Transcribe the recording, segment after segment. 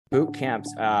boot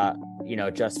camps,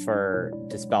 just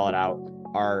to spell it out,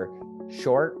 are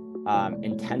short,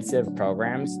 intensive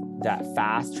programs that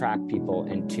fast track people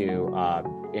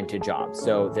into jobs.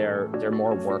 So they're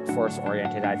more workforce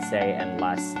oriented, I'd say, and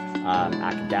less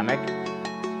academic.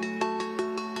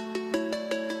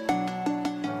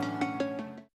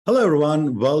 Hello,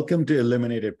 everyone. Welcome to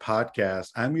Eliminated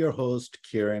Podcast. I'm your host,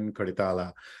 Kiran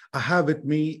Koditala. I have with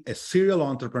me a serial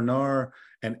entrepreneur,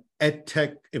 an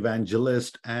edtech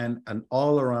evangelist, and an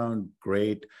all-around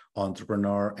great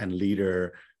entrepreneur and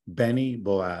leader, Benny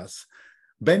Boas.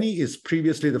 Benny is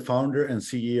previously the founder and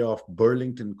CEO of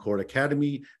Burlington Code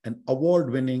Academy, an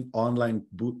award-winning online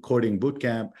coding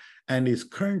bootcamp, and is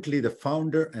currently the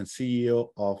founder and CEO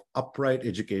of Upright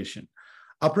Education.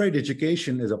 Upright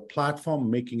Education is a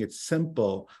platform making it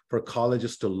simple for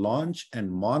colleges to launch and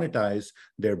monetize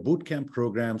their bootcamp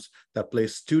programs that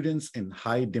place students in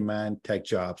high-demand tech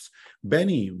jobs.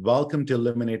 Benny, welcome to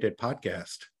Eliminated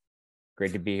Podcast.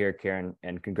 Great to be here, Kieran,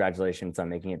 and congratulations on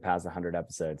making it past 100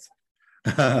 episodes.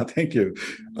 Thank you.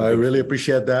 I really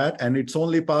appreciate that. And it's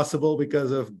only possible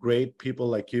because of great people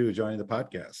like you joining the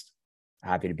podcast.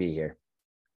 Happy to be here.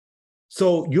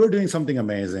 So you're doing something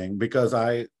amazing because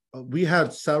we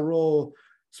had several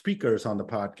speakers on the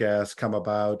podcast come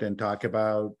about and talk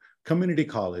about community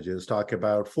colleges, talk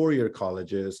about four-year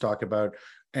colleges, talk about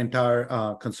entire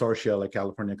consortia like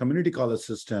California Community College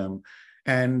System.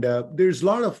 And there's a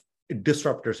lot of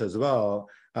disruptors as well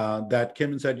that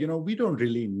came and said, we don't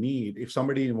really need, if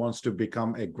somebody wants to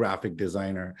become a graphic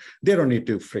designer, they don't need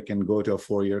to freaking go to a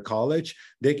four-year college.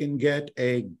 They can get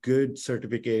a good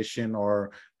certification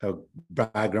or a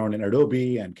background in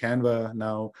Adobe and Canva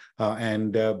now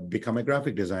and become a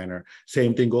graphic designer.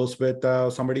 Same thing goes with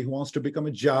somebody who wants to become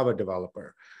a Java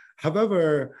developer.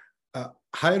 However,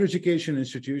 higher education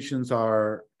institutions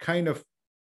are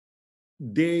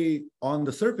they on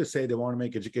the surface say they want to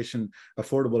make education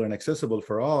affordable and accessible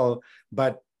for all,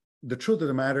 but the truth of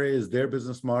the matter is their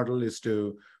business model is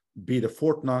to be the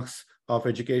Fort Knox of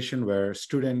education, where a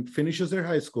student finishes their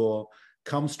high school,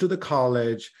 comes to the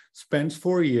college, spends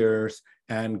 4 years,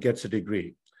 and gets a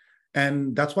degree.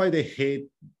 And that's why they hate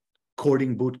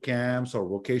coding boot camps or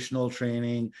vocational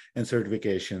training and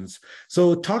certifications.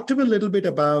 So talk to me a little bit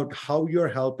about how you're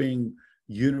helping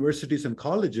universities and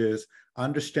colleges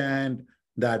understand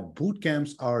that boot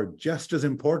camps are just as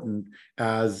important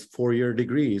as four-year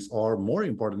degrees, or more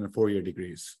important than four-year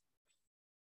degrees.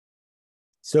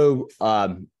 So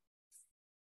I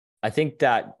think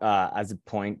that as a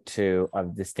point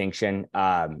of distinction,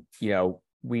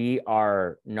 we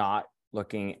are not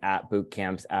looking at boot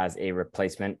camps as a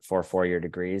replacement for four-year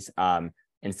degrees.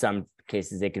 In some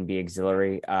cases, they can be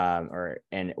auxiliary or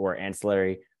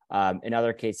ancillary. In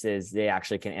other cases, they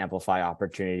actually can amplify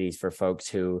opportunities for folks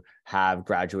who have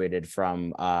graduated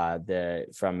from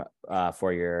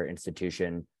four-year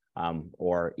institution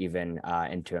or even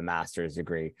into a master's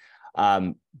degree.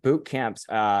 Boot camps,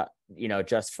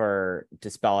 just to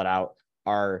spell it out,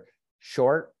 are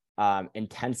short,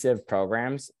 intensive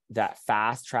programs that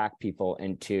fast track people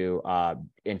into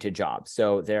jobs.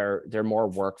 So they're more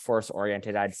workforce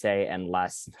oriented, I'd say, and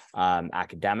less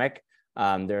academic.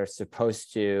 They're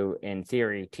supposed to, in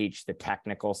theory, teach the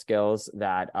technical skills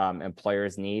that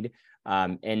employers need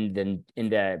in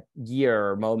the year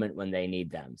or moment when they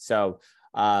need them. So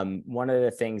one of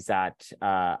the things that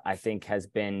I think has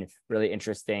been really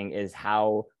interesting is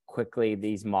how quickly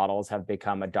these models have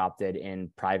become adopted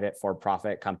in private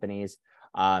for-profit companies,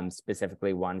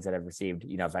 specifically ones that have received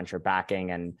venture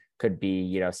backing and could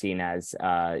be seen as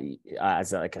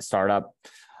like a startup.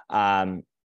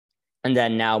 And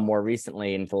then now, more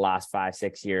recently, in the last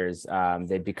 5-6 years,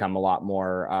 they've become a lot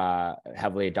more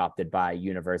heavily adopted by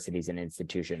universities and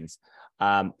institutions.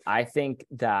 I think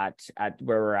that at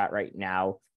where we're at right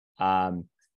now,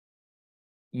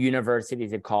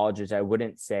 universities and colleges, I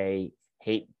wouldn't say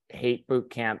hate boot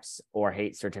camps or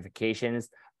hate certifications.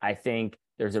 I think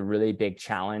there's a really big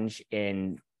challenge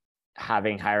in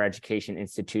having higher education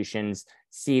institutions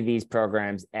see these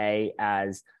programs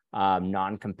as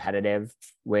non-competitive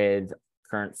with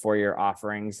current four-year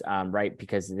offerings, right?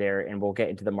 Because and we'll get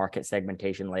into the market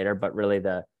segmentation later, but really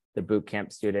the boot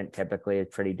camp student typically is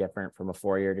pretty different from a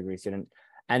four-year degree student.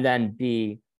 And then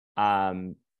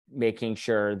making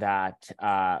sure that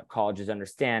colleges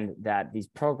understand that these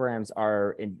programs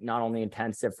are not only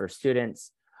intensive for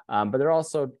students, but they're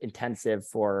also intensive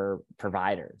for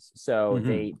providers. So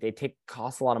they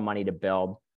cost a lot of money to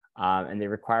build. And they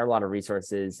require a lot of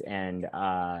resources and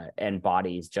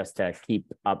bodies just to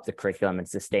keep up the curriculum and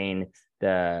sustain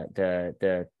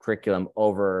the curriculum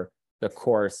over the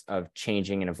course of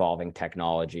changing and evolving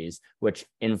technologies, which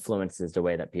influences the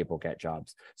way that people get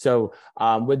jobs. So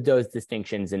with those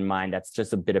distinctions in mind, that's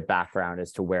just a bit of background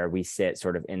as to where we sit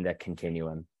sort of in the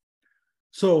continuum.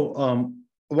 So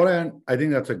what I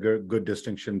think that's a good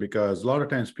distinction, because a lot of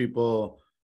times people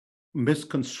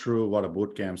misconstrue what a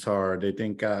boot camps are. They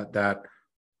think that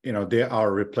they are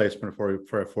a replacement for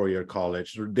a 4-year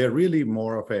college. They're really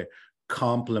more of a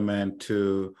complement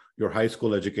to your high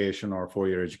school education or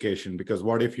 4-year education. Because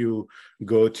what if you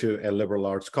go to a liberal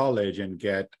arts college and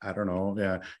get, I don't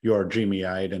know, you're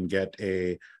dreamy-eyed and get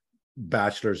a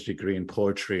bachelor's degree in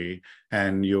poetry,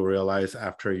 and you realize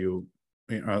after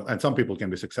and some people can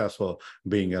be successful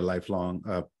being a lifelong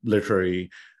literary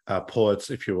poets,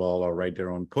 if you will, or write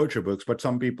their own poetry books. But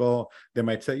some people, they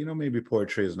might say, maybe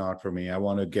poetry is not for me. I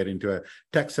want to get into a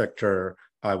tech sector.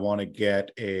 I want to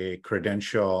get a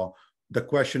credential. The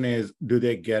question is, do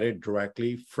they get it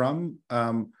directly from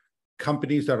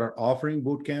companies that are offering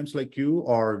boot camps like you,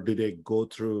 or do they go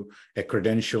through a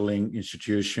credentialing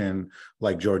institution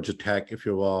like Georgia Tech, if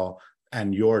you will,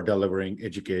 and you're delivering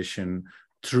education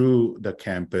through the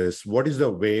campus? What is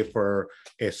the way for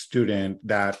a student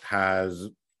that has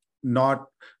not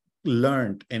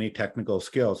learned any technical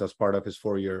skills as part of his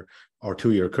 4-year or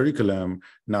 2-year curriculum?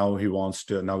 Now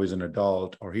he's an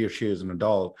adult, or he or she is an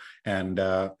adult, and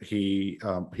he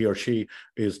or she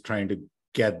is trying to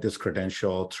get this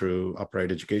credential through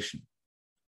Upright Education?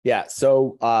 Yeah.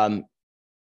 So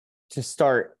to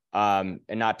start, and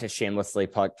not to shamelessly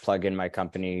plug in my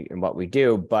company and what we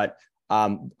do, but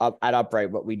at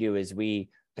Upright, what we do is we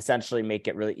essentially make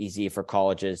it really easy for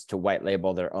colleges to white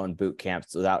label their own boot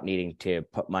camps without needing to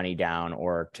put money down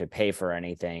or to pay for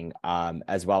anything,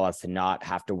 as well as to not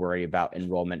have to worry about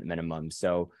enrollment minimums.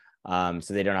 So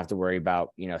they don't have to worry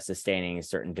about, sustaining a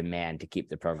certain demand to keep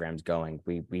the programs going.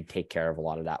 We take care of a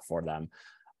lot of that for them.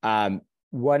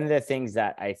 One of the things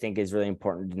that I think is really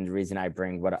important, and the reason I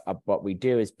bring what we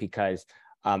do, is because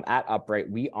at Upright,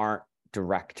 we aren't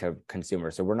direct to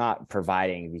consumers. So we're not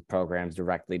providing these programs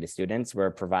directly to students. We're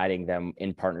providing them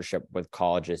in partnership with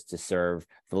colleges to serve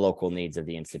the local needs of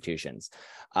the institutions.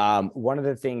 One of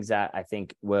the things that I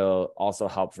think will also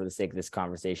help for the sake of this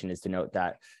conversation is to note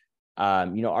that,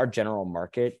 our general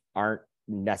market aren't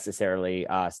necessarily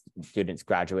students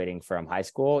graduating from high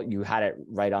school. You hit it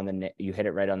right on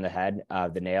the head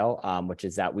of the nail, which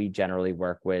is that we generally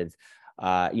work with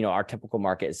our typical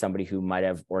market is somebody who might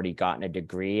have already gotten a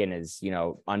degree and is,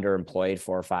 underemployed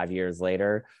 4 or 5 years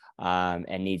later,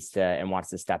 and wants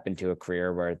to step into a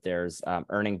career where there's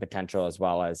earning potential as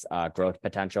well as growth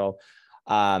potential,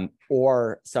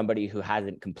 or somebody who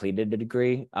hasn't completed a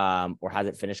degree, or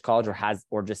hasn't finished college,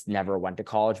 or just never went to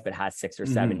college but has 6 or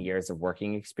 7 years of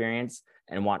working experience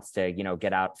and wants to,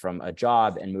 get out from a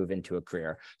job and move into a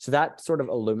career. So that sort of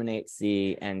illuminates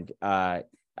the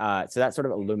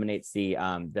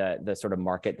sort of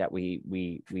market that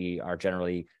we are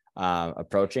generally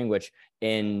approaching, which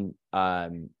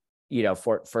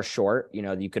for short,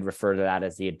 you could refer to that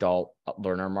as the adult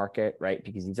learner market, right?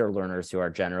 Because these are learners who are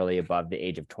generally above the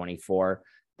age of 24.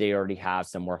 They already have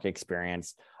some work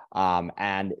experience, and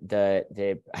I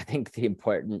think the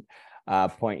important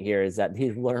point here is that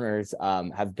these learners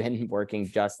have been working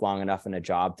just long enough in a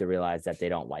job to realize that they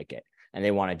don't like it, and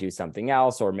they want to do something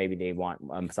else, or maybe they want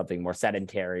something more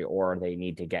sedentary, or they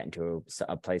need to get into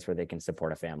a place where they can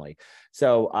support a family.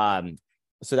 So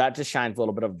that just shines a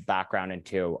little bit of background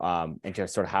into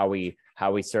sort of how we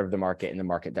serve the market and the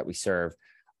market that we serve.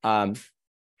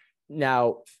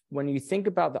 Now, when you think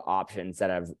about the options that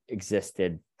have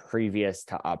existed previous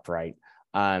to Upright,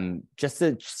 just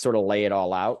to sort of lay it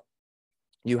all out,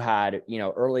 you had,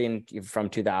 early from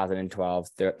 2012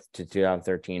 to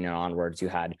 2013 and onwards, you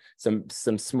had some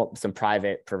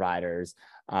private providers,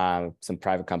 some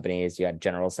private companies. You had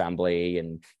General Assembly,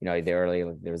 and there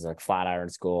was like Flatiron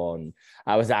School, and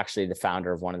I was actually the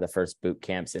founder of one of the first boot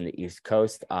camps in the East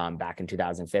Coast back in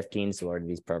 2015. So a lot of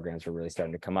these programs were really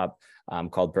starting to come up,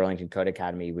 called Burlington Code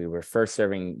Academy. We were first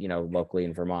serving locally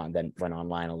in Vermont, then went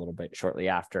online a little bit shortly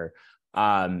after.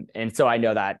 And so I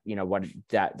know that, what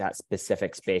that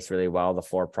specific space really well, the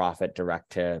for-profit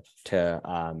direct to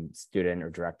student or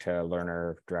direct to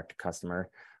learner, direct to customer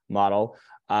model.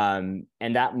 And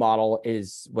that model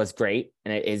was great,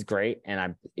 and it is great. And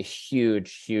I'm a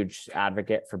huge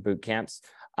advocate for boot camps.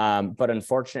 But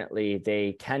unfortunately,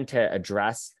 they tend to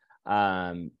address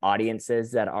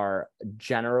audiences that are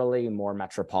generally more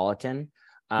metropolitan,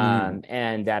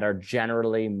 and that are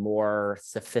generally more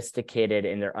sophisticated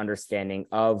in their understanding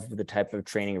of the type of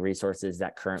training resources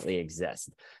that currently exist,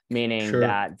 meaning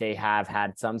that they have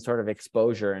had some sort of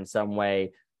exposure in some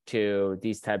way to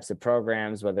these types of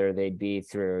programs, whether they'd be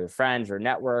through friends or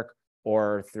network,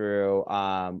 or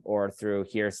through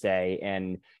hearsay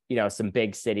and, you know, some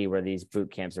big city where these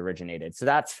boot camps originated. So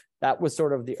that was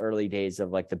sort of the early days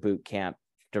of like the boot camp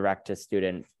direct to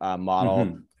student model.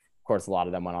 Mm-hmm. Of course, a lot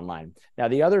of them went online. Now,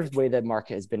 the other way that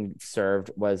market has been served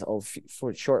was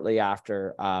shortly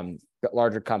after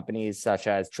larger companies such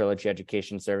as Trilogy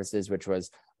Education Services, which was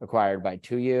acquired by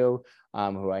 2U,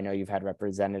 who I know you've had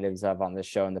representatives of on this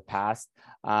show in the past.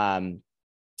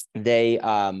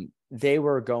 They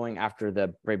were going after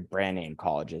the brand name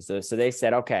colleges. So they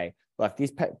said, okay, look,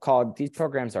 these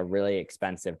programs are really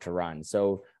expensive to run.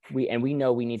 So we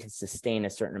know we need to sustain a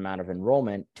certain amount of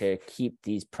enrollment to keep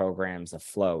these programs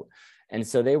afloat. And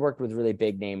so they worked with really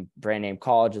big brand name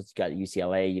colleges. You got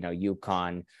UCLA, you know,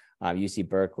 UConn, UC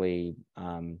Berkeley,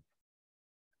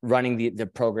 running the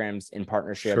programs in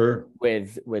partnership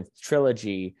with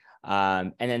Trilogy.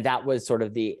 And then that was sort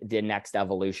of the next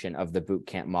evolution of the boot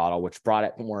camp model, which brought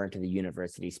it more into the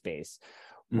university space.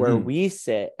 Where we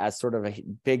sit as sort of a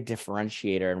big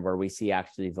differentiator and where we see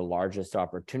actually the largest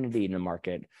opportunity in the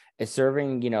market is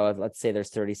serving, you know, let's say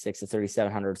there's 36 to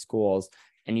 3,700 schools,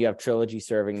 and you have Trilogy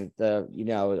serving the, you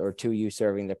know, or 2U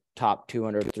serving the top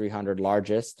 200, 300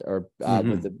 largest, or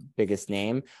with the biggest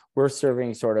name. We're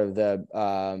serving sort of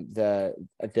the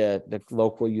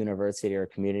local university or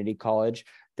community college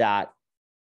that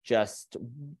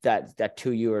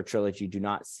 2U or Trilogy do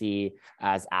not see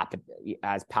as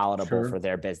palatable for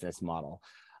their business model.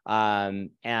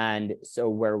 And so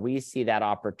where we see that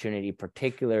opportunity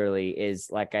particularly is,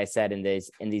 like I said, in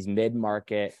these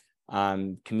mid-market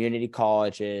community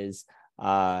colleges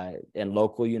and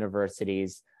local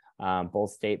universities,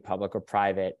 both state, public, or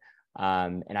private.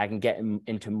 And I can get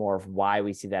into more of why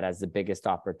we see that as the biggest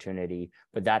opportunity,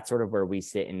 but that's sort of where we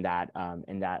sit in that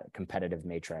competitive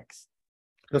matrix.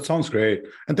 That sounds great.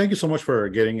 And thank you so much for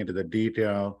getting into the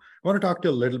detail. I want to talk to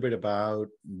you a little bit about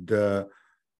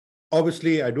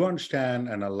obviously I do understand,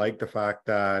 and I like the fact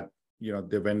that, you know,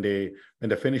 when they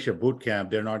finish a boot camp,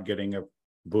 they're not getting a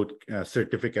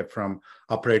certificate from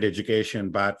Upright Education,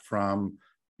 but from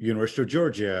University of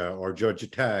Georgia or Georgia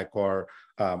Tech, or,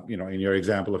 you know, in your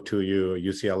example of 2U,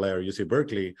 UCLA or UC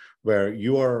Berkeley, where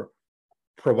you are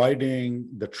providing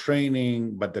the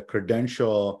training, but the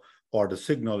credential or the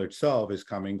signal itself is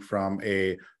coming from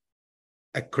a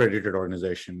accredited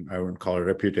organization. I wouldn't call it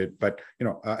reputed, but, you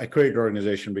know, accredited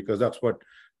organization, because that's what,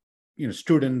 you know,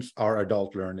 students, our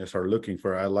adult learners are looking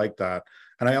for. I like that.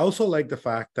 And I also like the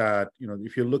fact that, you know,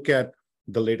 if you look at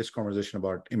the latest conversation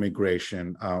about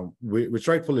immigration, which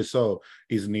rightfully so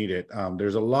is needed.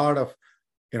 There's a lot of,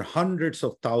 you know, hundreds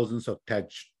of thousands of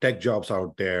tech jobs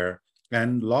out there.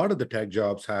 And a lot of the tech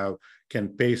jobs can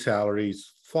pay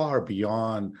salaries far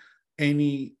beyond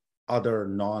any other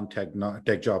non-tech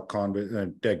tech job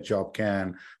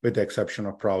can, with the exception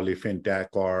of probably fintech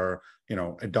or, you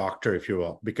know, a doctor, if you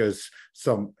will, because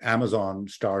some Amazon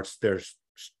starts their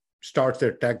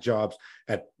tech jobs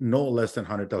at no less than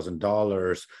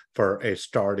 $100,000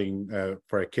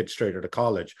 for a kid straight out of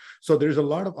college. So there's a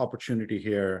lot of opportunity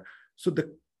here. So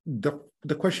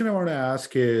the question I want to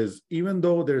ask is, even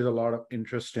though there's a lot of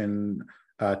interest in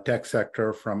tech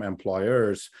sector from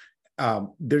employers,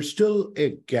 there's still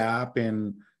a gap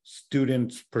in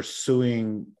students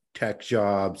pursuing tech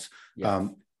jobs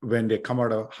when they come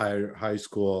out of high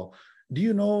school. Do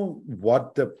you know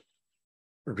what the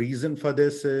reason for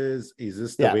this is? Is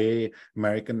this the way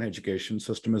American education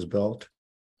system is built?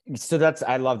 So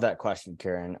I love that question,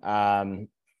 Kiran.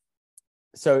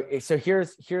 So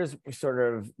here's sort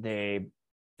of the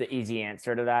easy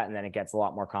answer to that, and then it gets a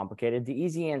lot more complicated. The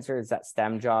easy answer is that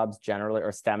STEM jobs generally,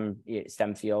 or STEM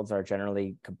fields are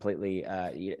generally completely,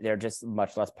 they're just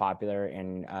much less popular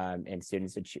in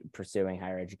students pursuing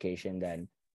higher education than,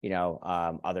 you know,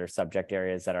 other subject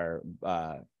areas that are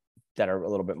a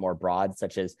little bit more broad,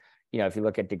 such as, you know, if you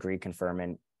look at degree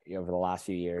conferment, you know, over the last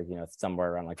few years, you know,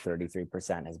 somewhere around like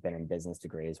 33% has been in business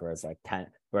degrees, whereas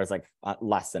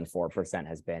less than 4%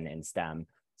 has been in STEM.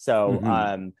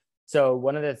 So, so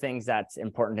one of the things that's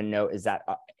important to note is that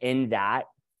in that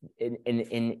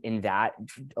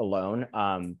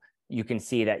alone, you can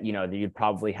see that, you know, you'd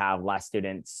probably have less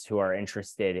students who are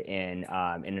interested in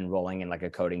enrolling in like a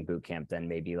coding boot camp than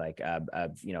maybe like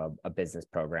a business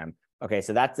program. Okay,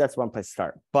 so that's one place to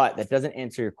start, but that doesn't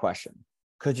answer your question,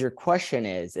 because your question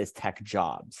is tech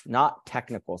jobs, not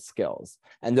technical skills,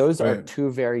 and those are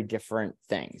two very different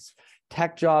things.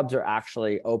 Tech jobs are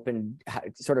actually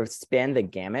sort of span the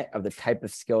gamut of the type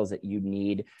of skills that you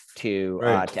need to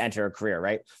enter a career,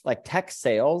 right? Like tech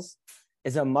sales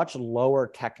is a much lower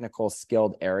technical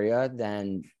skilled area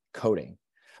than coding.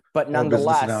 but or business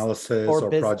nonetheless, analysis or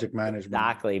project management.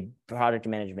 exactly, project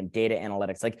management, data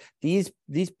analytics, like these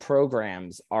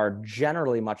programs are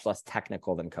generally much less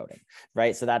technical than coding,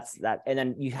 right? So that's that. And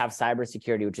then you have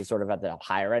cybersecurity, which is sort of at the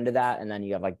higher end of that. And then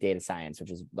you have like data science,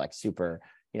 which is like super,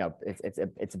 you know,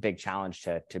 it's a big challenge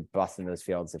to bust in those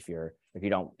fields if you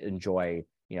don't enjoy,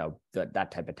 you know,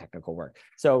 that type of technical work.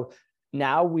 So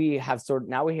now we have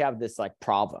this like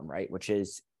problem, right? Which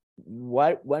is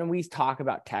when we talk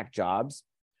about tech jobs,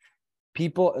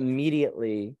 people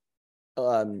immediately,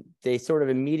 they sort of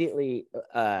immediately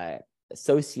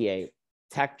associate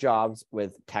tech jobs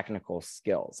with technical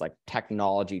skills, like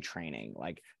technology training,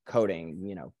 like coding,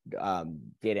 you know,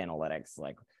 data analytics,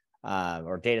 like,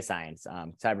 or data science,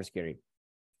 cybersecurity.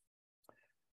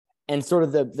 And sort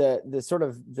of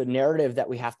the narrative that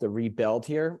we have to rebuild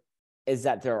here is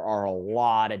that there are a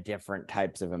lot of different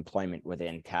types of employment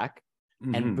within tech,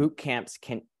 and boot camps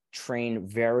can train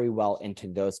very well into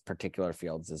those particular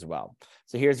fields as well.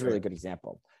 So here's a really good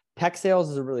example. Tech sales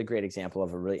is a really great example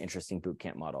of a really interesting boot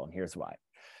camp model, and here's why.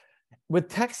 With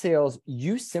tech sales,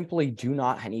 you simply do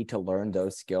not need to learn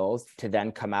those skills to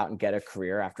then come out and get a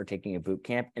career after taking a boot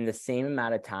camp in the same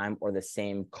amount of time or the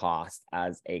same cost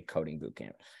as a coding boot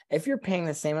camp. If you're paying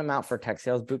the same amount for tech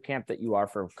sales boot camp that you are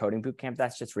for coding boot camp,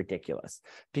 that's just ridiculous,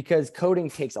 because coding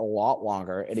takes a lot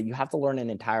longer. You have to learn an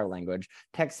entire language.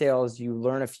 Tech sales, you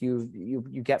learn a few, you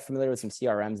get familiar with some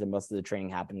CRMs, and most of the training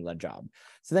happens in the job.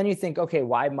 So then you think, okay,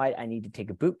 why might I need to take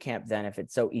a boot camp then if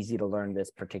it's so easy to learn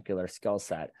this particular skill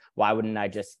set? Why wouldn't I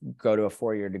just go to a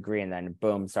 4-year degree and then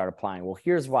boom, start applying? Well,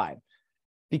 here's why.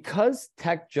 Because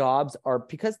tech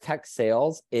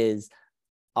sales is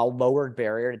a lower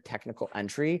barrier to technical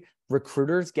entry,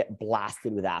 recruiters get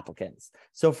blasted with applicants.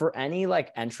 So for any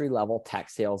like entry-level tech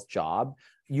sales job,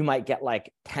 you might get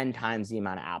like 10 times the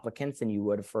amount of applicants than you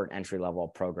would for an entry-level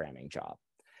programming job.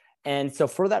 And so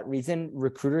for that reason,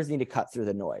 recruiters need to cut through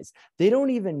the noise. They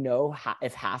don't even know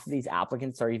if half of these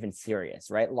applicants are even serious,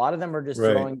 right? A lot of them are just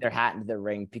throwing their hat into the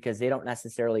ring because they don't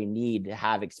necessarily need to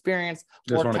have experience.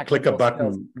 Just want to click a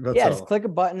button. Yeah, just click a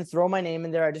button, throw my name in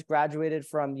there. I just graduated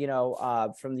from, you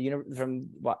know, from the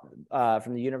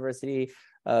University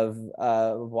of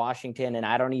Washington, and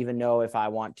I don't even know if I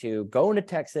want to go into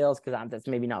tech sales because that's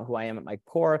maybe not who I am at my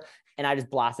core. And I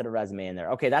just blasted a resume in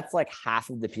there. Okay, that's like half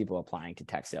of the people applying to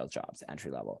tech sales jobs,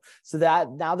 entry level. So that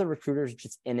now the recruiter's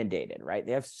just inundated, right?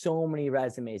 They have so many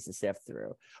resumes to sift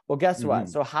through. Well, guess what?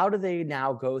 So how do they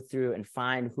now go through and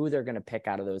find who they're going to pick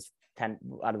out of those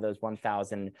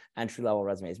 1,000 entry level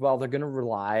resumes? Well, they're going to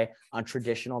rely on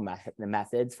traditional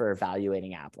methods for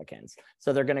evaluating applicants.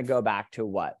 So they're going to go back to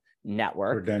what?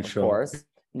 Network, of course,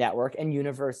 network and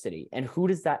university. And who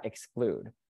does that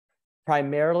exclude?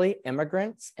 Primarily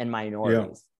immigrants and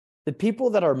minorities. The people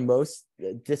that are most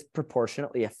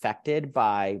disproportionately affected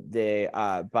by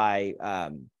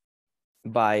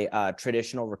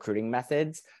traditional recruiting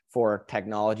methods for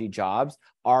technology jobs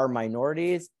are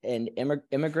minorities and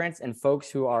immigrants and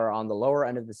folks who are on the lower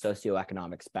end of the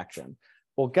socioeconomic spectrum.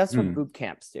 Well, guess what boot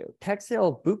camps do? Tech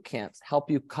sales boot camps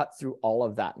help you cut through all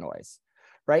of that noise.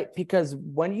 Right? Because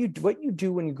what you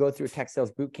do when you go through a tech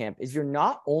sales boot camp is you're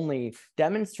not only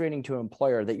demonstrating to an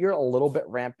employer that you're a little bit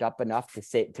ramped up enough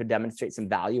to demonstrate some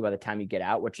value by the time you get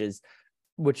out, which is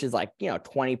like, you know,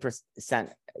 20%,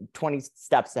 20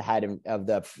 steps ahead of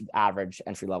the average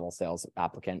entry-level sales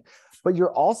applicant. But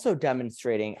you're also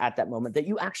demonstrating at that moment that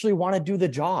you actually want to do the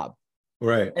job.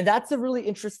 Right. And that's a really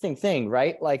interesting thing,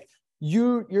 right? Like,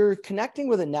 you're connecting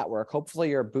with a network.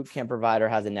 Hopefully your bootcamp provider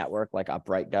has a network like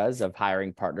Upright does of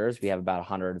hiring partners. We have about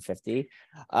 150.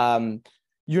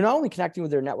 You're not only connecting with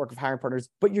their network of hiring partners,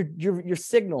 but you're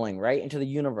signaling right into the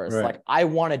universe. Like, I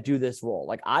want to do this role.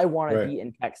 Like, I want to be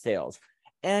in tech sales.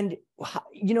 And,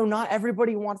 you know, not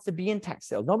everybody wants to be in tech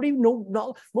sales.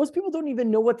 Most people don't even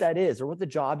know what that is or what the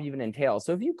job even entails.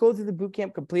 So if you go through the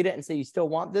bootcamp, complete it, and say you still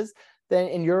want this, then,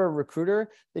 and you're a recruiter,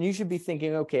 then you should be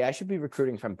thinking, okay, I should be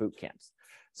recruiting from boot camps.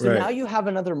 So now you have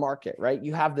another market, right?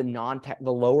 You have the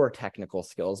the lower technical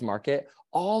skills market,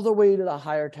 all the way to the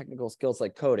higher technical skills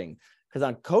like coding. Because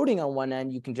on coding on one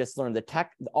end, you can just learn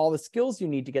all the skills you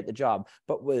need to get the job.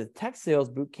 But with tech sales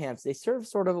boot camps, they serve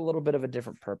sort of a little bit of a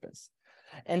different purpose.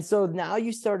 And so now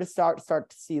you start to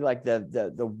see like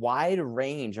the wide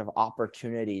range of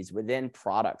opportunities within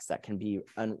products that can be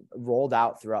rolled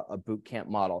out throughout a bootcamp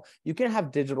model. You can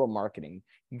have digital marketing,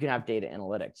 you can have data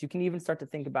analytics, you can even start to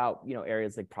think about, you know,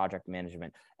 areas like project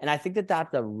management. And I think that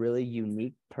that's a really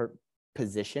unique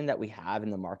position that we have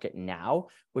in the market now,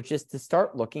 which is to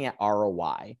start looking at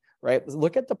ROI, right?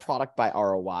 Look at the product by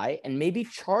ROI and maybe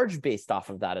charge based off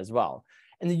of that as well.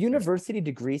 And the university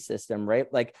degree system, right?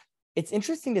 Like, it's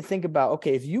interesting to think about,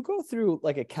 okay, if you go through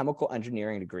like a chemical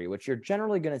engineering degree, which you're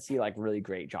generally going to see like really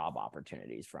great job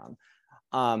opportunities from,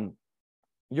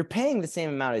 you're paying the same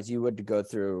amount as you would to go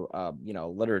through,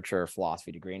 literature or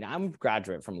philosophy degree. And I'm a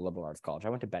graduate from a liberal arts college. I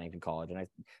went to Bennington College and I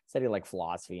studied like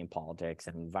philosophy and politics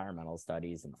and environmental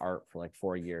studies and art for like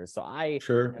 4 years. So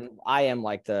Sure. I am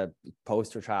like the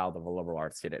poster child of a liberal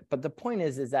arts student. But the point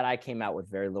is that I came out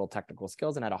with very little technical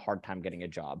skills and had a hard time getting a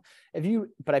job.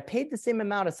 But I paid the same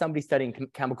amount as somebody studying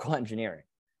chemical engineering.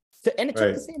 So, and it took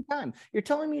Right. the same time. You're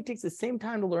telling me it takes the same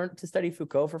time to study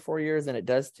Foucault for 4 years than it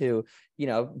does to,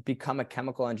 become a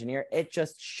chemical engineer? It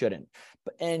just shouldn't.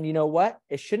 And you know what?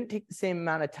 It shouldn't take the same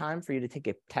amount of time for you to take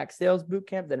a tech sales boot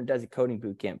camp than it does a coding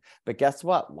boot camp. But guess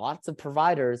what? Lots of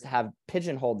providers have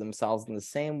pigeonholed themselves in the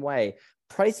same way,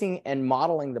 pricing and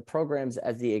modeling the programs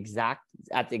at the exact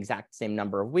same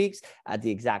number of weeks, at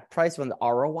the exact price, when the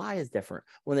ROI is different,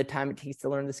 when the time it takes to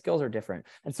learn the skills are different.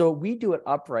 And so what we do at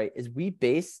Upright is we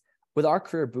base, with our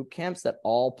career boot camps that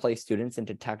all place students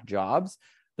into tech jobs,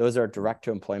 those are direct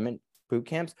to employment boot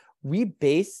camps, we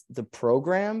base the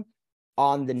program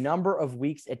on the number of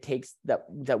weeks it takes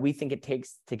that we think it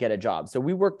takes to get a job. So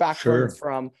we work backwards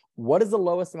from what is the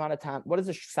lowest amount of time, what is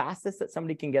the fastest that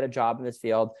somebody can get a job in this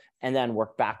field, and then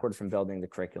work backward from building the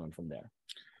curriculum from there.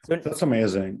 So that's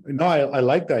amazing. No, I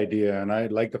like the idea, and I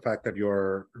like the fact that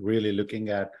you're really looking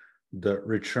at the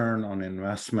return on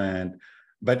investment.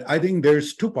 But I think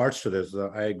there's two parts to this.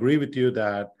 I agree with you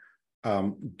that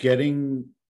getting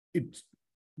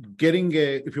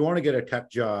if you want to get a tech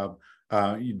job,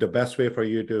 the best way for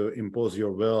you to impose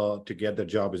your will to get the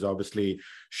job is obviously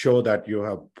show that you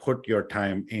have put your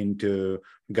time into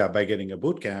by getting a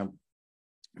boot camp.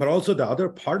 But also the other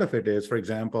part of it is, for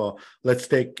example, let's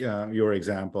take your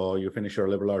example. You finish your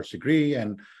liberal arts degree,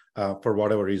 and for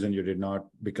whatever reason, you did not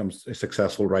become a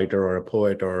successful writer or a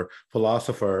poet or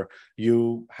philosopher.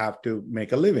 You have to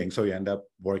make a living. So you end up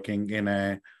working in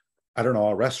a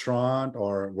restaurant,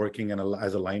 or working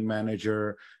as a line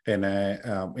manager in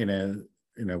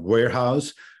a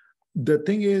warehouse. The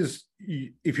thing is,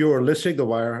 if you're listing the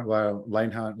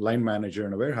line manager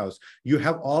in a warehouse, you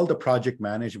have all the project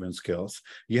management skills,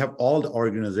 you have all the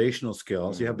organizational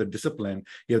skills, you have the discipline,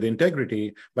 you have the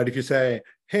integrity. But if you say,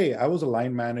 hey, I was a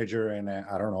line manager in a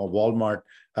Walmart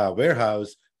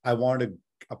warehouse, I want to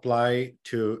apply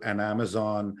to an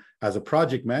Amazon as a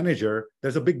project manager,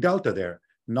 there's a big delta there.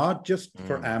 Not just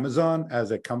for Amazon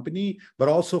as a company, but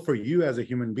also for you as a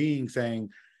human being, saying,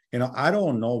 I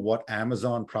don't know what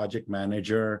Amazon project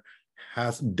manager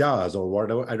does, or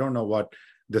whatever. I don't know what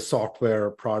the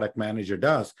software product manager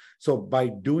does. So by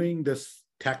doing this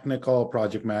technical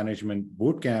project management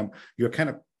bootcamp, you're kind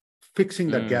of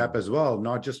fixing that gap as well,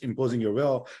 not just imposing your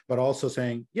will, but also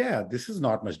saying, yeah, this is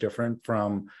not much different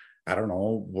from,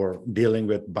 we're dealing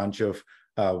with a bunch of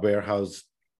warehouse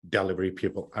delivery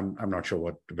people. I'm not sure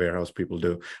what warehouse people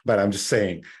do, but I'm just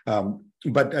saying.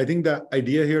 But I think the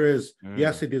idea here is,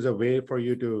 yes, it is a way for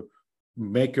you to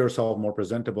make yourself more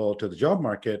presentable to the job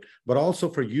market, but also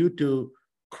for you to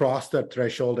cross that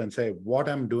threshold and say, what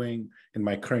I'm doing in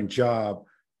my current job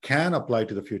can apply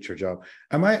to the future job.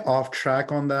 Am I off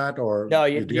track on that, or no,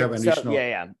 do you have additional?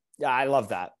 Yeah, I love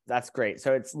that. That's great.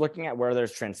 So it's looking at where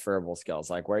there's transferable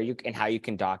skills, like where you and how you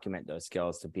can document those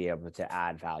skills to be able to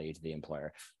add value to the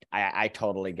employer. I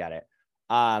totally get it.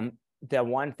 The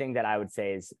one thing that I would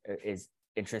say is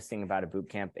interesting about a boot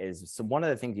camp is, so one of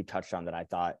the things you touched on that I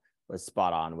thought was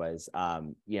spot on was,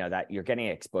 that you're getting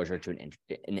exposure to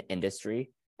an industry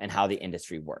and how the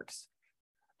industry works.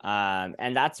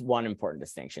 And that's one important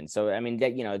distinction. So, I mean,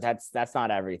 that's not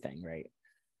everything, right?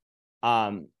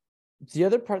 The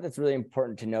other part that's really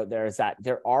important to note there is that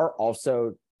there are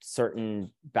also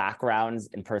certain backgrounds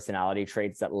and personality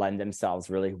traits that lend themselves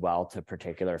really well to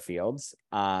particular fields.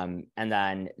 And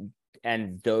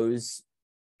those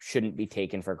shouldn't be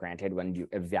taken for granted when you're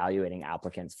evaluating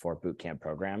applicants for bootcamp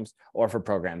programs or for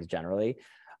programs generally.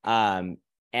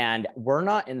 And we're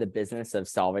not in the business of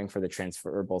solving for the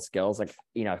transferable skills, like,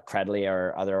 Credly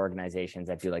or other organizations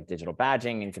that do like digital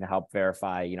badging and can help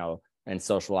verify, and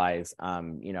socialize,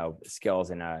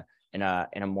 skills in a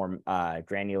more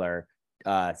granular,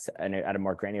 at a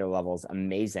more granular level is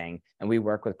amazing. And we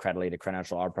work with Credly to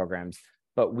credential our programs,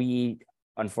 but we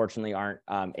unfortunately aren't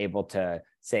able to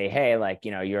say, hey, like,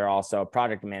 you're also a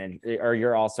project manager, or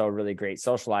you're also a really great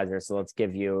socializer, so let's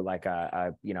give you like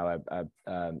a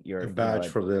badge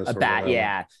for this, a badge.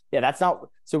 Yeah, that's not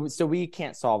so we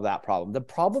can't solve that problem. The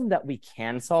problem that we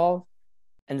can solve,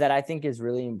 and that I think is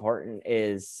really important,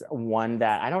 is one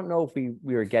that I don't know if we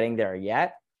were getting there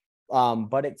yet,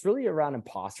 but it's really around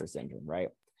imposter syndrome, right?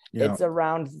 Yeah. It's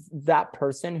around that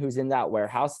person who's in that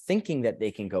warehouse thinking that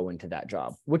they can go into that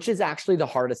job, which is actually the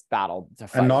hardest battle to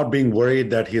fight. And not being worried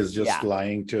that he's just Yeah.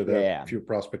 lying to the Yeah. few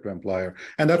prospect employer.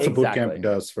 And that's what boot camp Exactly.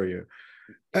 does for you.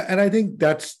 And I think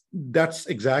that's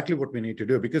exactly what we need to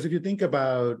do. Because if you think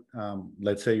about,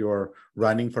 let's say you're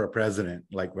running for a president,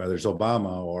 like whether it's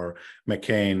Obama or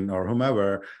McCain or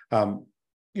whomever,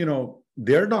 you know,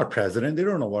 they're not president. They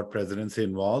don't know what presidency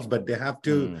involves, but they have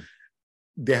to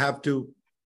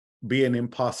be an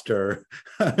imposter,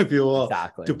 if you will,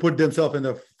 Exactly. to put themselves in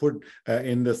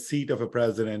the seat of a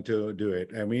president to do it.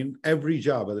 I mean, every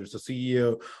job, whether it's a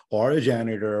CEO or a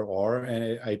janitor or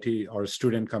an IT or a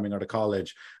student coming out of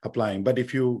college applying. But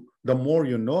the more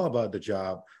you know about the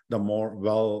job, the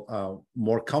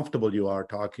more comfortable you are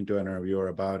talking to an interviewer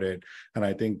about it. And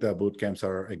I think the boot camps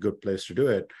are a good place to do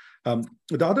it.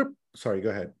 Sorry, go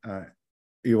ahead.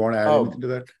 You want to add anything to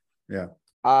that? Yeah.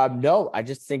 No, I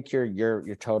just think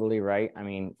you're totally right. I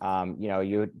mean, you know,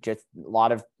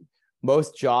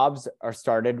 most jobs are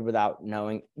started without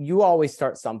knowing. You always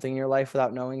start something in your life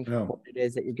without knowing what it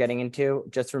is that you're getting into.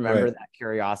 Just remember that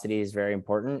curiosity is very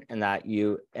important, and that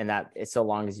so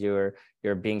long as you're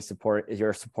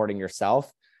supporting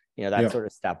yourself, you know, that's sort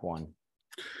of step one.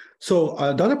 So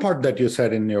the other part that you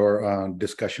said in your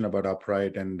discussion about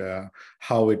Upright and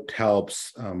how it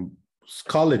helps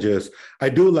colleges, I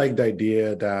do like the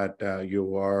idea that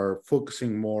you are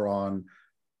focusing more on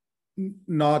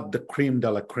not the cream de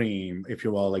la cream, if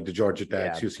you will, like the Georgia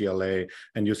Tech, UCLA,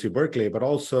 and UC Berkeley, but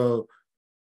also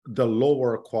the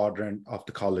lower quadrant of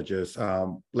the colleges.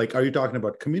 Like, are you talking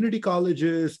about community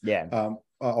colleges,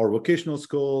 or vocational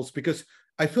schools? Because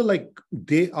I feel like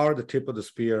they are the tip of the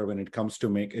spear when it comes to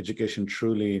make education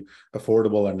truly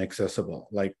affordable and accessible.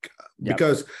 Like,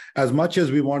 because as much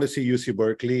as we want to see UC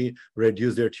Berkeley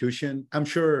reduce their tuition, I'm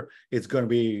sure it's going to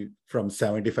be from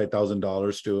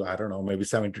 $75,000 to, I don't know, maybe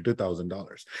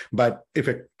 $72,000. But if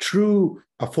a true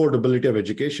affordability of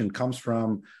education comes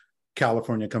from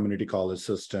California Community College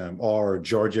System or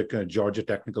Georgia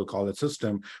Technical College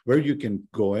System, where you can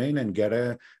go in and get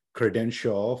a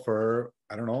credential for,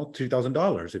 I don't know,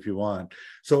 $3,000 if you want.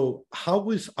 So how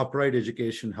is Upright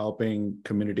Education helping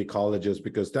community colleges?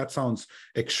 Because that sounds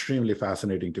extremely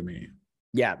fascinating to me.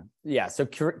 Yeah. So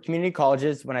community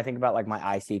colleges, when I think about like my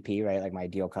ICP, right, like my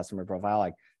ideal customer profile,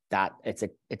 like that, it's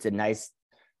a nice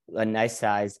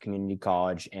sized community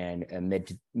college in a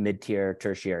mid-tier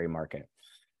tertiary market.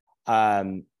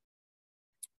 One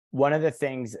of the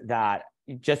things that,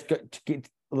 just to get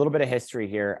a little bit of history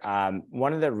here,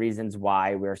 one of the reasons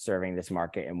why we're serving this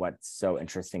market and what's so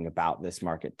interesting about this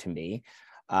market to me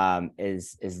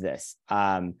is this.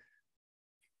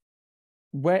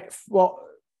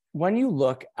 When you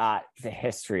look at the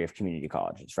history of community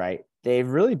colleges, right, they've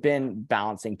really been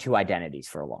balancing two identities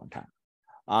for a long time.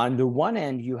 On the one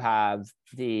end, you have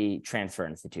the transfer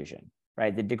institution,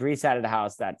 right? The degree side of the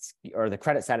house or the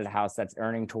credit side of the house that's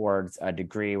earning towards a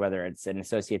degree, whether it's an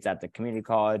associate's at the community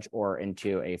college or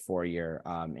into a 4-year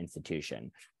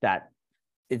institution. That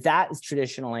is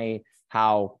traditionally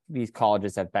how these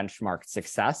colleges have benchmarked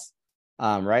success,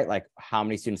 right? Like how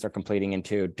many students are completing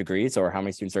into degrees or how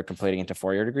many students are completing into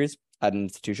 4-year degrees at an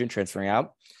institution transferring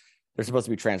out. They're supposed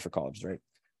to be transfer colleges, right?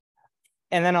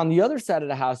 And then on the other side of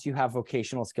the house, you have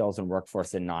vocational skills and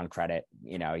workforce and non-credit.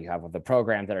 You know, you have the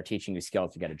programs that are teaching you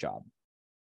skills to get a job.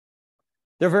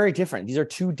 They're very different. These are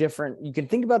two different, you can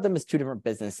think about them as two different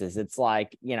businesses. It's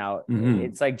like, you know,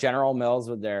 it's like General Mills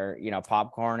with their, you know,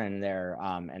 popcorn and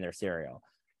their cereal.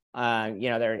 You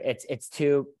know, it's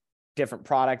two different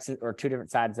products or two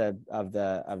different sides of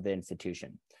the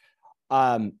institution.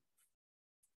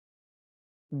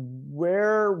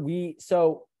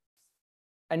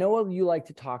 I know you like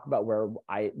to talk about where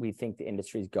we think the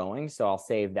industry is going, so I'll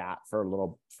save that for a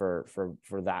little for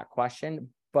that question.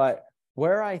 But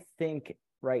where I think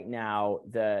right now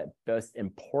the most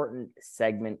important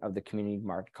segment of the community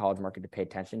market, college market to pay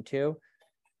attention to,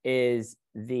 is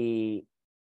the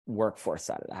workforce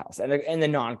side of the house and the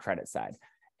non-credit side.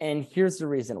 And here's the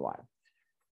reason why: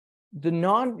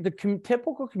 the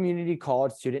typical community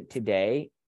college student today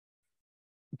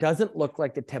doesn't look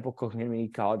like the typical community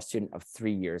college student of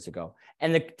 3 years ago.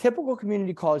 And the typical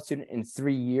community college student in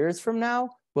 3 years from now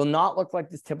will not look like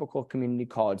this typical community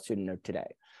college student of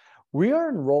today. We are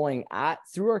enrolling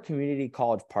through our community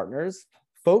college partners,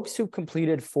 folks who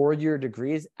completed 4-year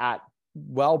degrees at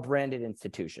well-branded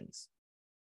institutions.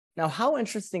 Now, how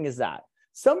interesting is that?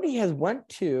 Somebody has went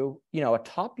to, you know, a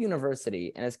top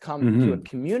university and has come to a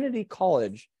community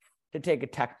college to take a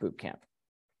tech boot camp.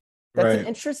 That's an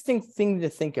interesting thing to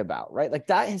think about, right? Like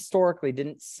that historically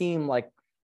didn't seem like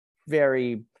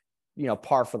very, you know,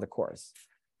 par for the course.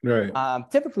 Right.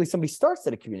 Typically somebody starts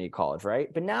at a community college,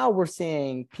 right? But now we're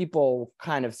seeing people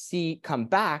kind of come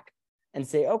back and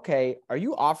say, okay, are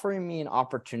you offering me an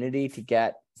opportunity to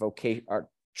get vocation or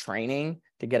training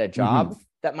to get a job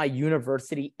that my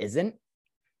university isn't?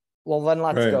 Well, then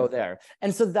let's go there.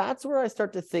 And so that's where I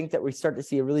start to think that we start to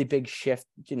see a really big shift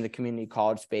in the community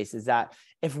college space, is that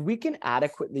if we can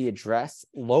adequately address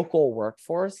local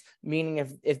workforce, meaning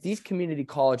if these community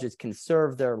colleges can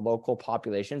serve their local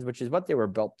populations, which is what they were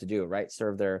built to do, right?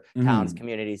 Serve their towns,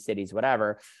 communities, cities,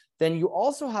 whatever, then you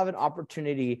also have an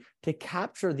opportunity to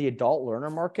capture the adult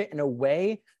learner market in a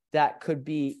way that could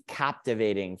be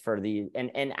captivating for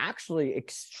and actually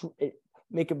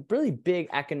make a really big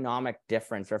economic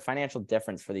difference or financial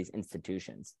difference for these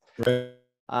institutions. Right.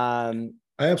 I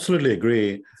absolutely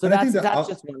agree. So and that's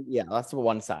just one, that's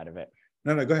one side of it.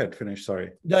 No, go ahead. Finish.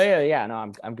 Sorry. No,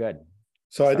 no, I'm good.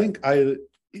 So sorry. I think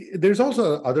there's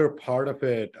also other part of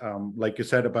it, like you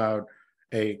said about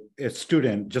a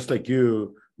student, just like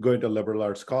you going to liberal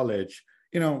arts college.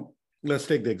 Let's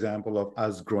take the example of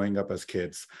us growing up as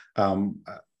kids.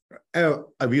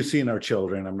 Have you seen our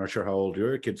children? I'm not sure how old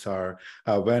your kids are.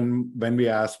 When we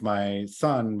asked my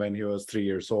son when he was 3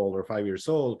 years old or 5 years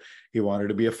old, he wanted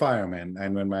to be a fireman.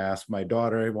 And when I asked my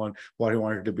daughter what she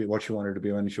wanted to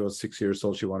be when she was 6 years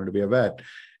old, she wanted to be a vet.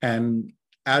 And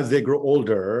as they grow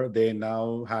older, they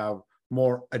now have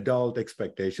more adult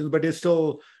expectations, but they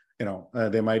still,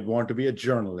 they might want to be a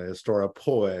journalist or a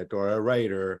poet or a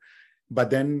writer. But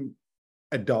then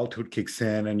adulthood kicks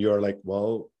in, and you're like,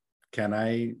 well, can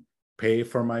I pay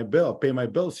my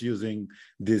bills using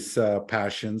these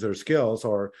passions or skills,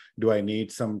 or do I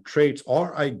need some traits?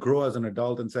 Or I grow as an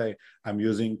adult and say, I'm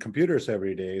using computers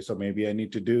every day, so maybe I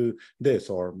need to do this,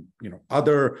 or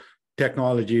other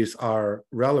technologies are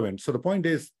relevant. So the point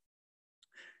is,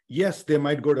 yes, they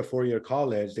might go to 4-year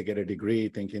college, they get a degree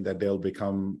thinking that they'll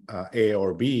become A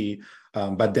or B,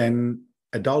 but then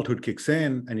adulthood kicks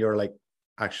in and you're like,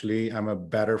 actually, I'm a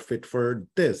better fit for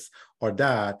this or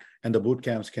that. And the boot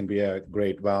camps can be a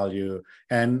great value.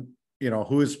 And,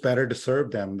 who is better to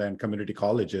serve them than community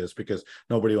colleges? Because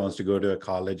nobody wants to go to a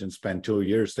college and spend 2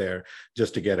 years there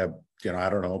just to get a,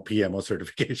 PMO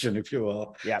certification, if you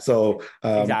will. Yeah. So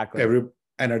exactly.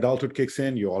 An adulthood kicks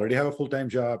in, you already have a full-time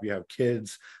job, you have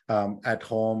kids at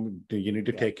home, you need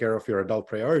to take care of your adult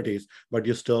priorities, but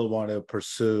you still want to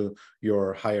pursue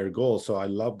your higher goals. So I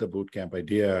love the bootcamp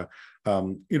idea.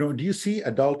 Do you see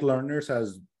adult learners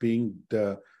as being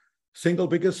the single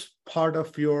biggest part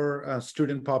of your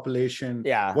student population?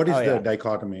 Yeah. What is the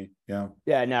dichotomy? Yeah.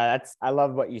 Yeah, no, I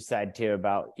love what you said too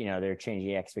about, they're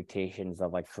changing expectations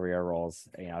of like career roles,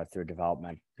 through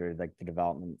like the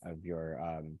development of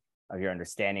your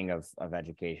understanding of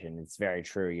education. It's very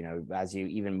true. As you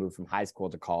even move from high school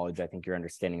to college, I think your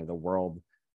understanding of the world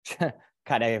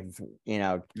kind of,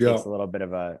 takes a little bit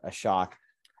of a shock.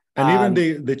 And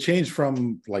even they change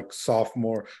from like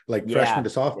sophomore, like freshman to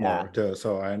sophomore too.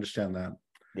 So I understand that.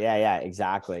 Yeah,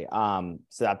 exactly.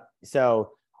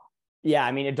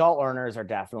 Adult learners are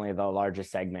definitely the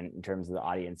largest segment in terms of the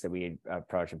audience that we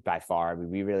approach by far.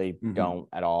 We really don't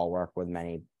at all work with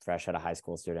many fresh out of high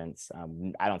school students.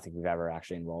 I don't think we've ever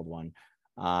actually enrolled one.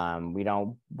 We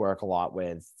don't work a lot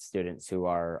with students who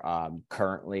are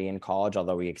currently in college,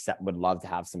 although would love to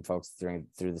have some folks through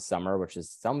the summer, which is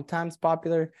sometimes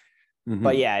popular.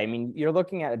 But you're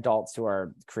looking at adults who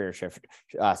are career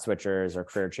switchers or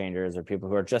career changers, or people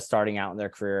who are just starting out in their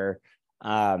career.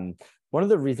 One of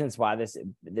the reasons why this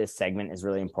segment is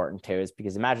really important too is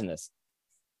because imagine this: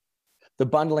 the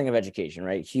bundling of education,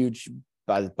 right? Huge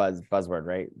buzzword,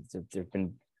 right? There've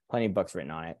been plenty of books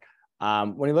written on it.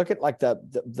 When you look at like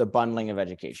the bundling of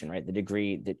education, right? The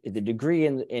degree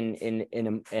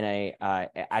in a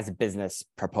as a business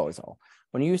proposal.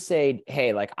 When you say,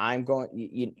 hey, like I'm going,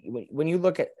 when you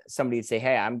look at somebody and say,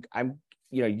 hey, I'm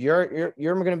you're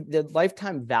going to, the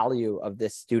lifetime value of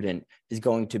this student is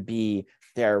going to be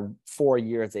their 4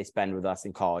 years they spend with us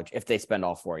in college, if they spend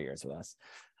all 4 years with us.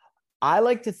 I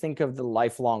like to think of the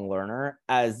lifelong learner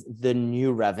as the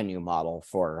new revenue model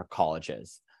for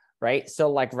colleges, right? So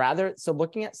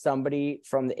looking at somebody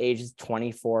from the ages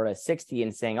 24 to 60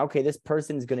 and saying, okay, this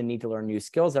person is going to need to learn new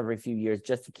skills every few years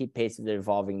just to keep pace with the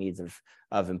evolving needs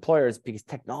of employers, because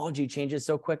technology changes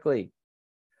so quickly.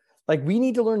 Like, we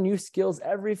need to learn new skills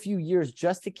every few years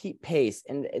just to keep pace.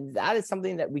 And that is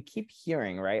something that we keep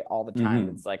hearing, right? All the time.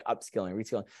 It's like upskilling,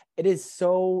 reskilling. It is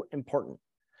so important.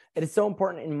 It is so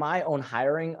important in my own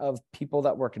hiring of people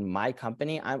that work in my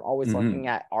company. I'm always looking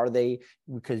at,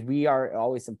 because we are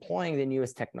always employing the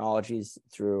newest technologies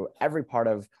through every part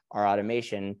of our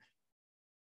automation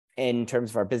in terms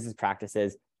of our business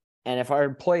practices. And if our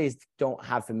employees don't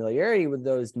have familiarity with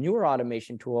those newer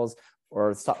automation tools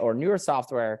or newer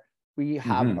software, we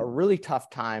have a really tough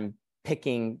time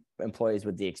picking employees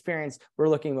with the experience. We're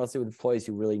looking mostly with employees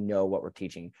who really know what we're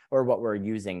teaching or what we're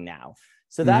using now.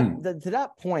 So to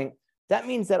that point, that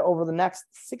means that over the next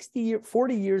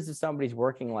 40 years of somebody's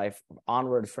working life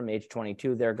onwards from age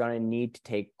 22, they're going to need to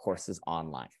take courses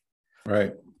online.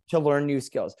 Right. To learn new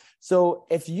skills. So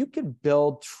if you could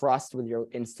build trust with your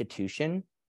institution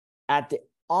at the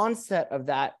onset of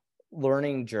that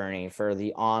learning journey for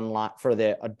the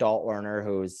adult learner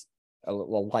who's a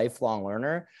lifelong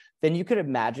learner, then you could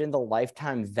imagine the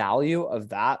lifetime value of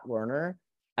that learner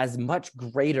as much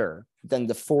greater than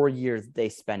the 4 years they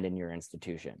spend in your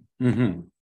institution. And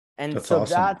that's so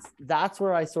awesome. that's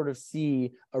where I sort of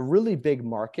see a really big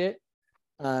market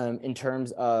in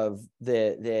terms of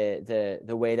the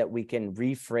way that we can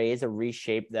rephrase or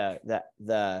reshape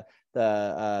the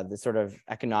sort of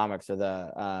economics or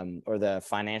the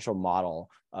financial model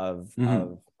of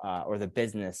or the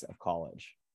business of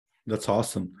college. That's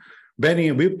awesome.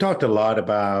 Benny, we've talked a lot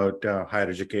about higher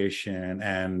education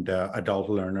and adult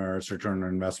learners, return on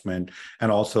investment,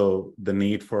 and also the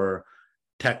need for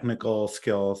technical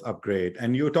skills upgrade.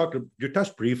 And you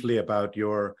touched briefly about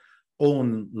your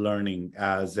own learning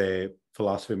as a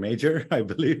philosophy major, I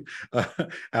believe.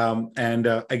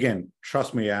 Again,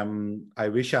 trust me, I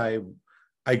wish I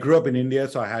grew up in India,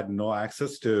 so I had no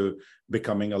access to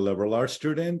becoming a liberal arts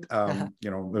student.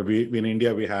 In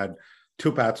India, we had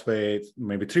 2 pathways,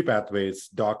 maybe 3 pathways: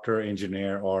 doctor,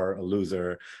 engineer, or a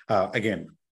loser. Again,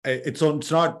 it's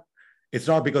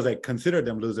not because I consider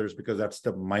them losers, because that's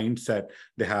the mindset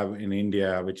they have in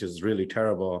India, which is really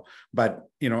terrible. But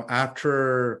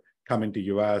after coming to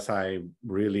US, I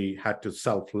really had to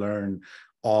self-learn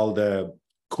all the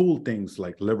cool things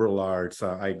like liberal arts.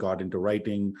 I got into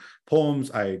writing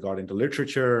poems. I got into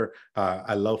literature.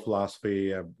 I love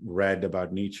philosophy. I've read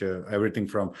about Nietzsche, everything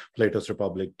from Plato's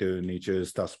Republic to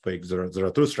Nietzsche's Thus Spake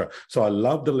Zarathustra. So I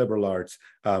love the liberal arts.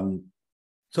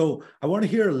 So I want to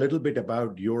hear a little bit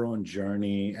about your own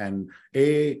journey and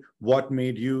what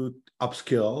made you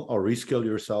upskill or reskill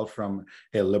yourself from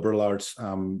a liberal arts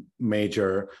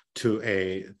major to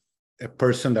a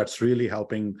person that's really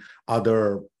helping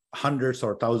other hundreds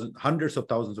of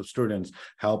thousands of students,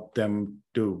 help them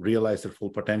to realize their full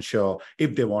potential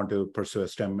if they want to pursue a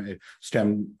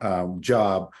STEM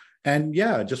job. And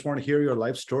yeah, I just want to hear your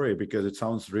life story, because it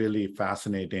sounds really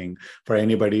fascinating for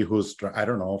anybody who's, I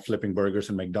don't know, flipping burgers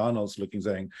in McDonald's,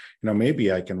 saying,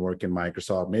 maybe I can work in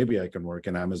Microsoft, maybe I can work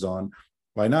in Amazon.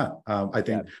 Why not? I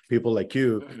think people like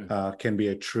you can be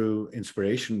a true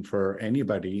inspiration for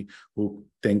anybody who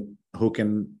can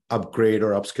upgrade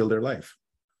or upskill their life.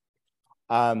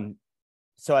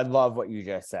 So I love what you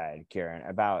just said, Kiran,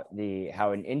 about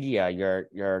how in India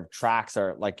your tracks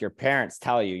are like, your parents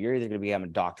tell you you're either going to become a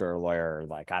doctor or a lawyer, or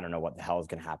like, I don't know what the hell is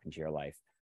going to happen to your life.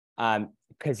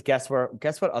 Because guess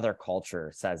what other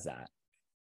culture says that?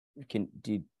 Do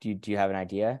you have an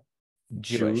idea?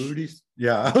 Jewish.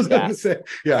 Yeah, I was going to say,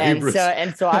 yeah.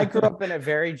 And so I grew up in a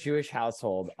very Jewish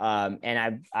household,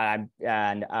 and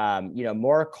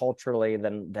more culturally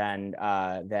than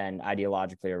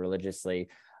ideologically or religiously.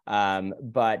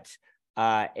 But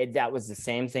that was the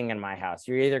same thing in my house.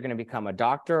 You're either going to become a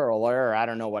doctor or a lawyer, or I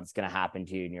don't know what's going to happen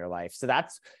to you in your life. So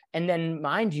and then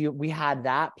mind you, we had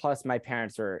that, plus my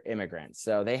parents were immigrants.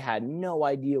 So they had no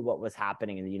idea what was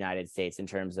happening in the United States in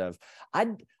terms of,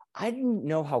 I didn't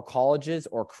know how colleges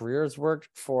or careers worked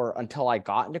until I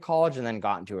got into college and then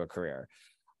got into a career.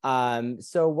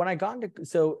 So when I got into,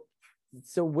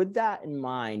 so with that in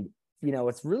mind,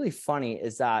 what's really funny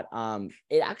is that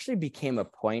it actually became a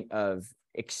point of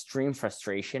extreme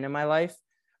frustration in my life.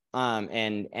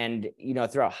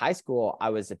 Throughout high school, I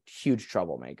was a huge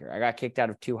troublemaker. I got kicked out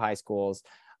of 2 high schools.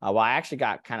 I actually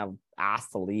got kind of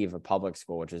asked to leave a public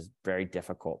school, which is very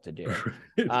difficult to do.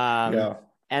 Yeah.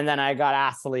 And then I got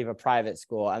asked to leave a private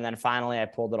school. And then finally I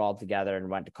pulled it all together and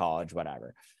went to college,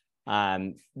 whatever.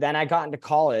 Then I got into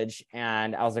college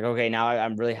and I was like, okay, now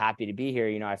I'm really happy to be here.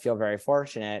 I feel very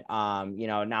fortunate.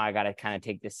 Now I got to kind of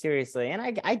take this seriously. And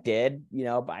I did,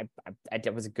 but I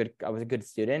was a good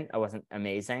student. I wasn't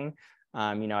amazing.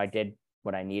 I did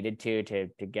what I needed to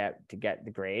get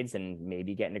the grades and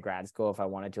maybe get into grad school if I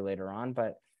wanted to later on,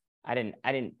 but I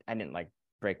didn't like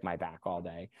break my back all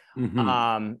day.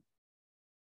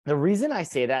 The reason I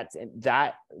say that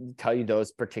tell you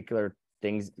those particular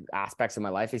aspects of my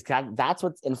life is that's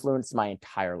what's influenced my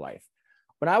entire life.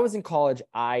 When I was in college,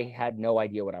 I had no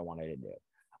idea what I wanted to do.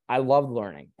 I loved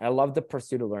learning. I loved the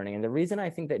pursuit of learning. And the reason I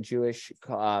think that Jewish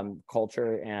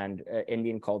culture and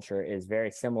Indian culture is very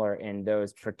similar in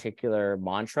those particular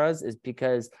mantras is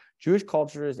because Jewish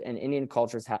cultures and Indian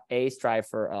cultures have strive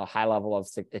for a high level of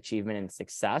achievement and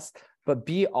success, but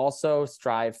B, also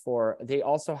strive for, they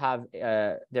also have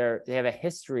they have a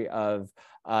history of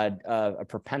a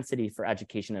propensity for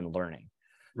education and learning.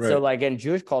 Right. So like in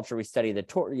Jewish culture, we study the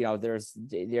Torah, there's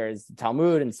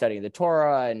Talmud and studying the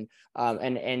Torah and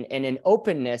an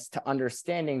openness to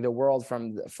understanding the world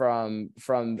from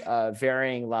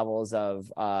varying levels of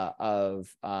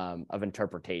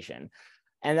interpretation.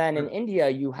 And then in India,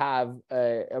 you have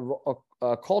a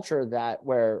culture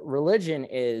where religion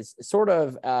is sort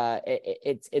of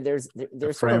there's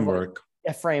a framework.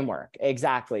 A framework,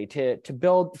 exactly, to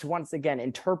build, to once again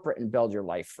interpret and build your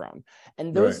life from.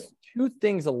 And those two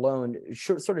things alone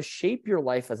sort of shape your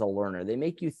life as a learner. They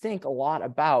make you think a lot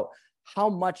about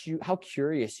how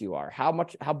curious you are, how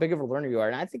big of a learner you are.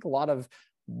 And I think a lot of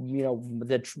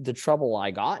the trouble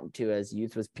I got into as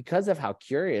youth was because of how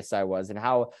curious I was and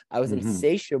how I was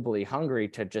insatiably hungry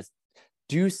to just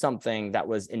do something that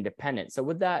was independent. So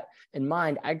with that in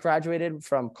mind, I graduated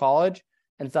from college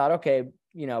and thought, okay,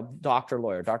 doctor,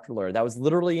 lawyer, that was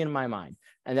literally in my mind.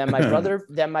 And then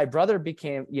my brother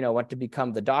became, went to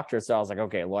become the doctor. So I was like,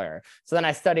 okay, lawyer. So then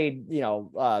I studied,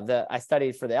 I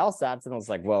studied for the LSATs and I was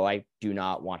like, whoa, I do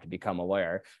not want to become a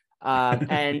lawyer.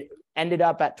 And ended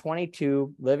up at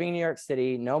 22, living in New York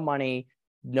City, no money,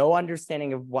 no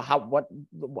understanding of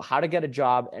how to get a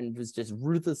job, and was just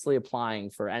ruthlessly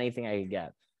applying for anything I could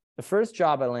get. The first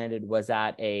job I landed was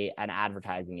at an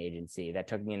advertising agency that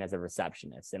took me in as a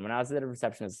receptionist. And when I was at a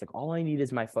receptionist, it's like, all I need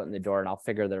is my foot in the door and I'll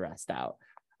figure the rest out.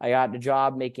 I got a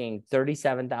job making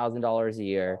 $37,000 a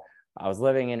year. I was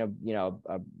living in a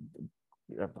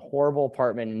horrible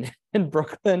apartment in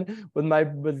Brooklyn with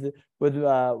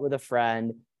a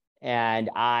friend. And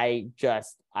I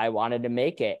wanted to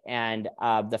make it. And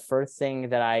the first thing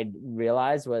that I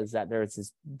realized was that there was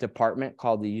this department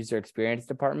called the user experience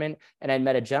department. And I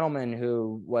met a gentleman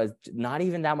who was not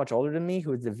even that much older than me, who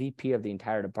was the VP of the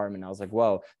entire department. I was like,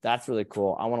 whoa, that's really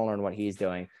cool. I want to learn what he's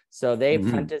doing. So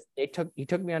he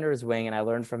took me under his wing, and I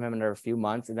learned from him in a few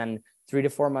months. And then 3 to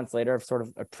 4 months later of sort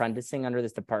of apprenticing under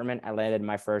this department, I landed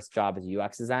my first job as a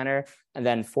UX designer. And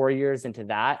then 4 years into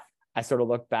that, I sort of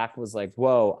looked back, was like,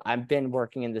 whoa, I've been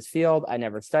working in this field. I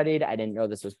never studied. I didn't know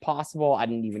this was possible. I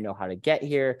didn't even know how to get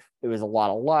here. It was a lot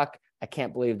of luck. I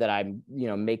can't believe that I'm,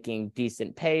 making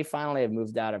decent pay. Finally, I've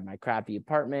moved out of my crappy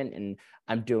apartment and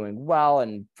I'm doing well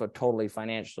and totally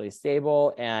financially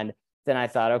stable. And then I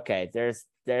thought, okay,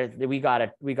 we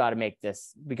gotta make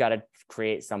this, we gotta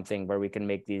create something where we can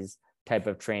make these type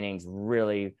of trainings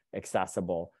really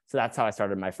accessible. So that's how I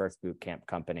started my first boot camp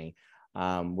company.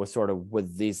 Was sort of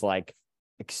with these like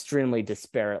extremely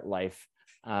disparate life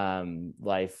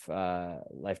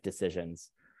decisions.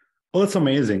 Well, it's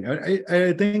amazing.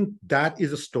 I think that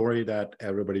is a story that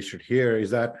everybody should hear,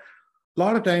 is that a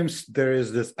lot of times there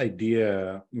is this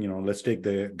idea, let's take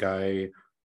the guy.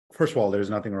 First of all, there's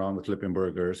nothing wrong with flipping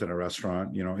burgers at a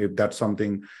restaurant. If that's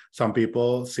something, some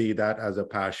people see that as a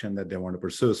passion that they want to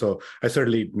pursue. So I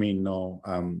certainly mean no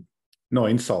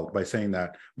insult by saying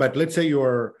that. But let's say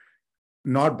you're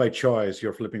not by choice,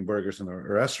 you're flipping burgers in a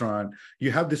restaurant.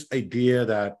 You have this idea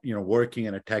that, working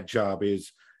in a tech job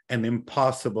is an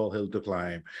impossible hill to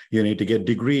climb. You need to get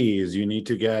degrees, you need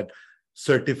to get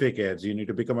certificates, you need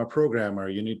to become a programmer,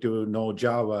 you need to know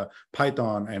Java,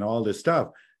 Python, and all this stuff.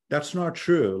 That's not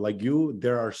true.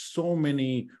 There are so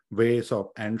many ways of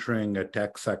entering a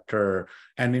tech sector.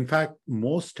 And in fact,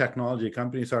 most technology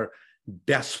companies are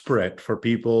desperate for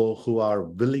people who are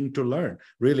willing to learn.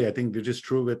 Really, I think this is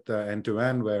true with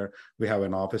End2End, where we have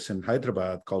an office in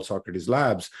Hyderabad called Socrates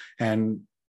Labs, and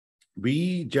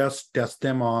we just test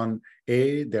them on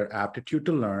their aptitude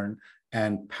to learn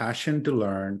and passion to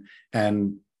learn.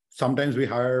 And sometimes we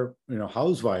hire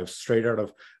housewives straight out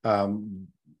of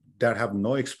that have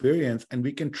no experience, and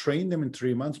we can train them in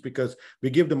 3 months because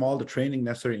we give them all the training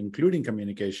necessary, including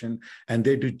communication, and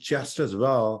they do just as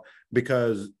well,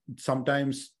 because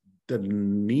sometimes the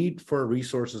need for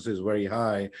resources is very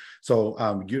high. So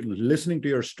you're listening to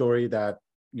your story that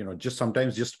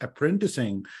sometimes just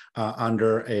apprenticing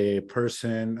under a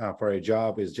person for a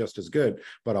job is just as good.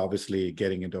 But obviously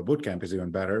getting into a boot camp is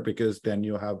even better, because then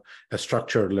you have a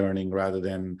structured learning rather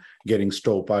than getting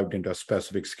stovepiped into a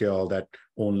specific skill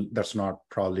that's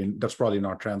probably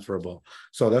not transferable.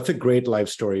 So that's a great life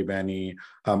story, Benny.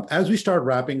 As we start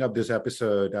wrapping up this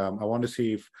episode, I want to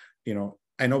see if,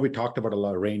 I know we talked about a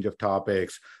lot of range of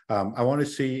topics. I want to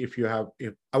see if I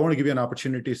want to give you an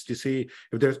opportunity to see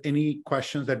if there's any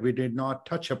questions that we did not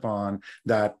touch upon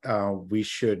that we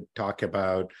should talk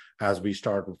about as we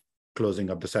start closing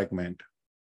up the segment.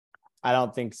 I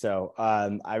don't think so.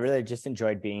 I really just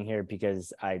enjoyed being here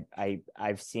because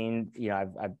I've seen,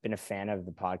 I've been a fan of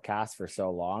the podcast for so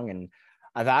long, and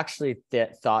I've actually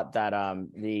thought that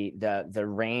the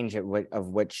range of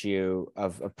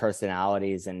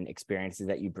personalities and experiences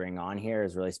that you bring on here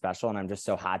is really special, and I'm just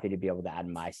so happy to be able to add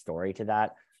my story to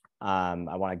that. I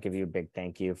want to give you a big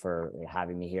thank you for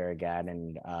having me here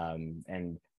again,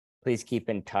 and please keep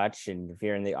in touch. And if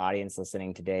you're in the audience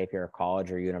listening today, if you're a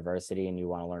college or university and you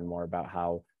want to learn more about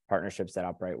how partnerships at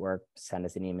Upright work, send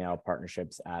us an email,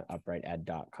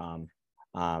 partnerships@uprighted.com.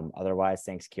 Otherwise,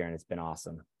 thanks, Kieran. It's been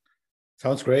awesome.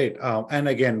 Sounds great. And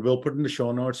again, we'll put in the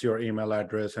show notes your email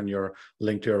address and your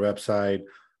link to your website.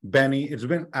 Benny, it's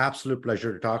been an absolute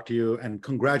pleasure to talk to you, and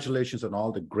congratulations on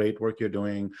all the great work you're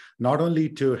doing, not only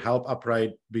to help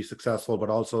Upright be successful, but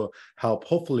also help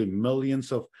hopefully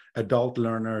millions of adult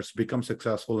learners become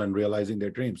successful and realizing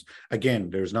their dreams. Again,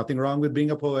 there's nothing wrong with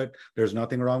being a poet. There's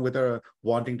nothing wrong with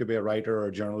wanting to be a writer or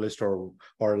a journalist or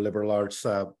a liberal arts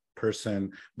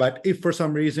person. But if for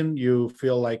some reason you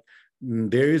feel like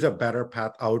there is a better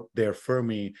path out there for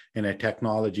me in a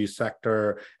technology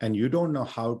sector, and you don't know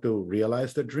how to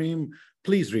realize the dream,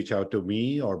 please reach out to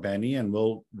me or Benny, and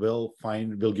we'll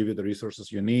give you the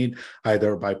resources you need,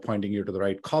 either by pointing you to the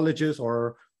right colleges,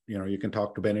 or you can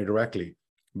talk to Benny directly.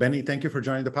 Benny, thank you for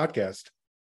joining the podcast.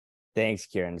 Thanks,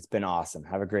 Kieran. It's been awesome.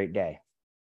 Have a great day.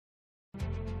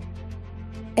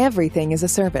 Everything is a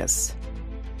service.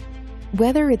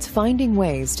 Whether it's finding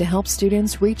ways to help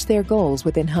students reach their goals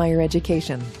within higher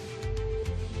education,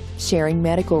 sharing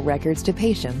medical records to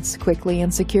patients quickly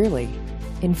and securely,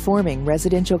 informing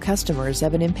residential customers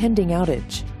of an impending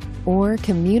outage, or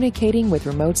communicating with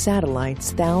remote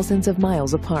satellites thousands of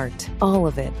miles apart, all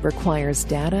of it requires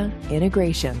data,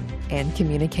 integration, and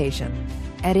communication.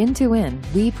 At End2End,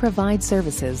 we provide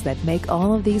services that make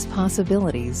all of these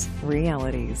possibilities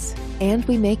realities. And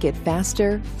we make it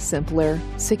faster, simpler,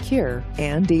 secure,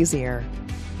 and easier.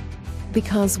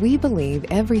 Because we believe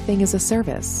everything is a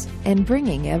service, and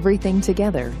bringing everything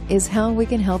together is how we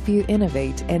can help you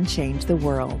innovate and change the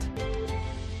world.